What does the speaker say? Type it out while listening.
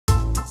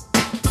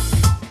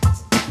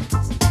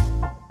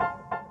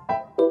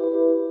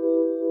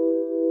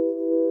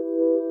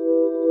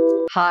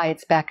Hi,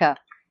 it's Becca.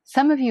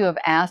 Some of you have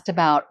asked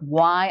about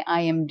why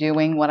I am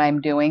doing what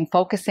I'm doing,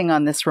 focusing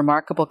on this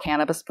remarkable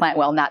cannabis plant.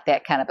 Well, not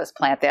that cannabis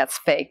plant, that's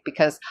fake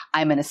because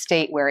I'm in a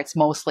state where it's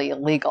mostly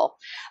illegal.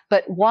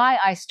 But why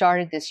I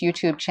started this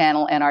YouTube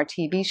channel and our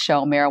TV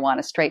show,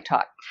 Marijuana Straight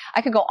Talk.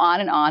 I could go on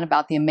and on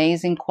about the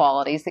amazing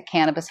qualities that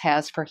cannabis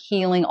has for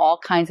healing all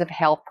kinds of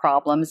health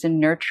problems and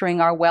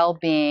nurturing our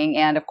well-being.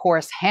 And of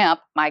course,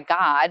 hemp, my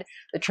God,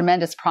 the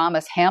tremendous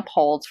promise hemp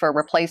holds for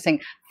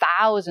replacing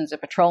thousands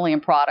of petroleum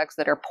products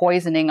that are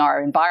poisoning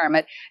our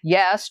environment.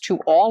 Yes, to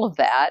all of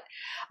that.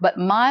 But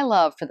my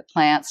love for the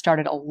plant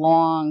started a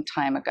long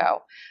time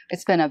ago.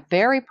 It's been a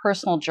very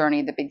personal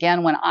journey that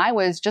began when I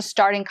was just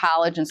starting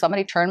college and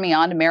somebody turned me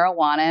on to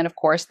marijuana. And of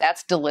course,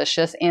 that's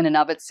delicious in and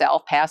of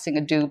itself, passing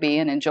a doobie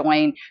and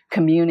enjoying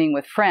communing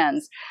with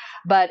friends.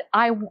 But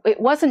it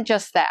wasn't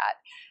just that.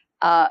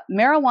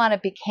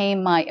 Marijuana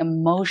became my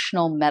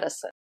emotional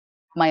medicine.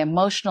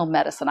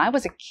 I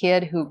was a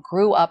kid who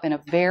grew up in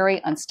a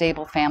very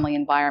unstable family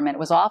environment. It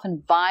was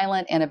often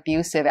violent and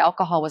abusive.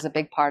 Alcohol was a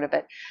big part of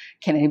it.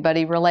 Can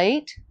anybody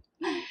relate?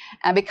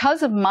 And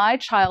because of my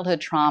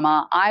childhood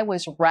trauma, I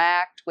was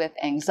racked with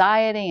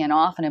anxiety and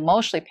often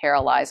emotionally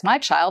paralyzed. My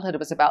childhood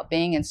was about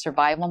being in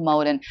survival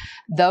mode, and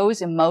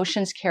those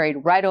emotions carried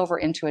right over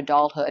into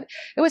adulthood.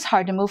 It was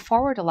hard to move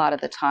forward a lot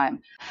of the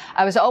time.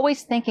 I was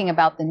always thinking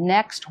about the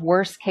next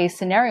worst case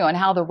scenario and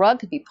how the rug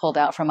could be pulled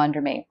out from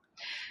under me.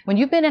 When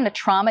you've been in a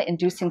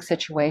trauma-inducing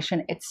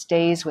situation, it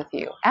stays with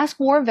you.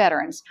 Ask war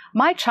veterans.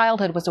 My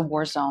childhood was a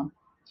war zone.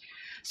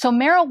 So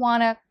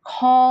marijuana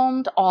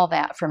calmed all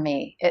that for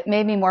me. It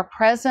made me more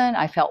present.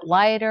 I felt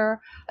lighter,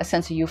 a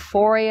sense of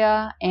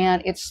euphoria,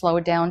 and it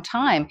slowed down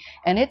time.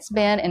 And it's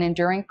been an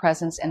enduring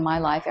presence in my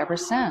life ever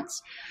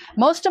since.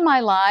 Most of my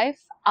life,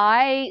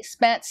 I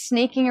spent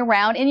sneaking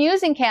around and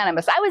using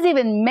cannabis. I was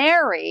even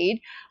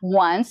married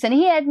once, and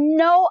he had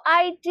no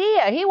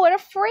idea. He would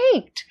have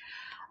freaked.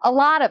 A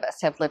lot of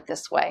us have lived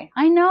this way.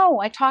 I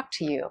know, I talked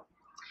to you.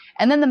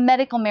 And then the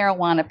medical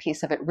marijuana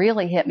piece of it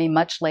really hit me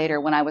much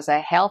later when I was a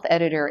health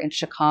editor in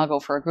Chicago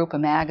for a group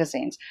of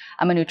magazines.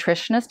 I'm a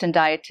nutritionist and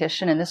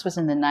dietitian, and this was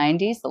in the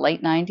 90s, the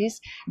late 90s.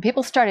 And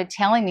people started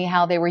telling me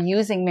how they were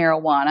using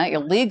marijuana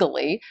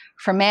illegally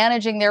for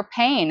managing their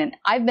pain. And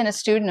I've been a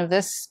student of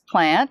this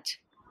plant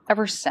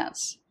ever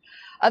since.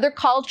 Other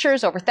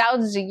cultures over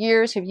thousands of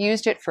years have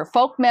used it for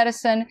folk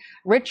medicine,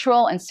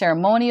 ritual and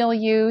ceremonial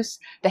use,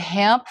 the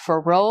hemp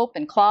for rope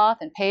and cloth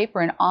and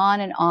paper, and on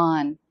and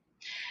on.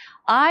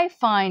 I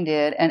find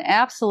it an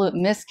absolute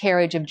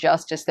miscarriage of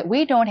justice that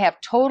we don't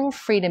have total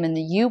freedom in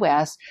the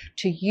U.S.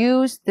 to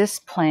use this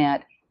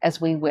plant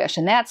as we wish.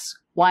 And that's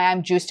why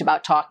I'm juiced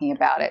about talking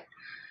about it.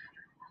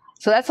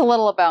 So that's a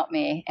little about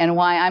me and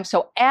why I'm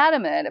so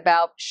adamant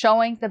about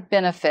showing the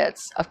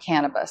benefits of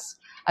cannabis.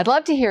 I'd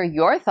love to hear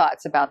your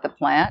thoughts about the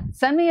plant.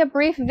 Send me a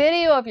brief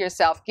video of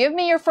yourself. Give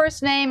me your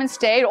first name and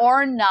state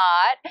or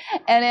not.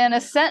 And in a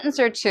sentence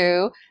or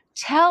two,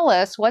 tell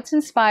us what's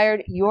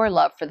inspired your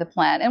love for the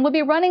plant. And we'll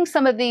be running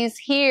some of these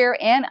here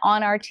and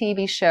on our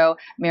TV show,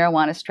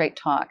 Marijuana Straight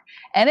Talk.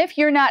 And if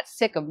you're not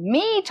sick of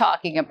me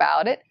talking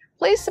about it,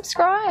 please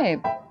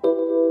subscribe.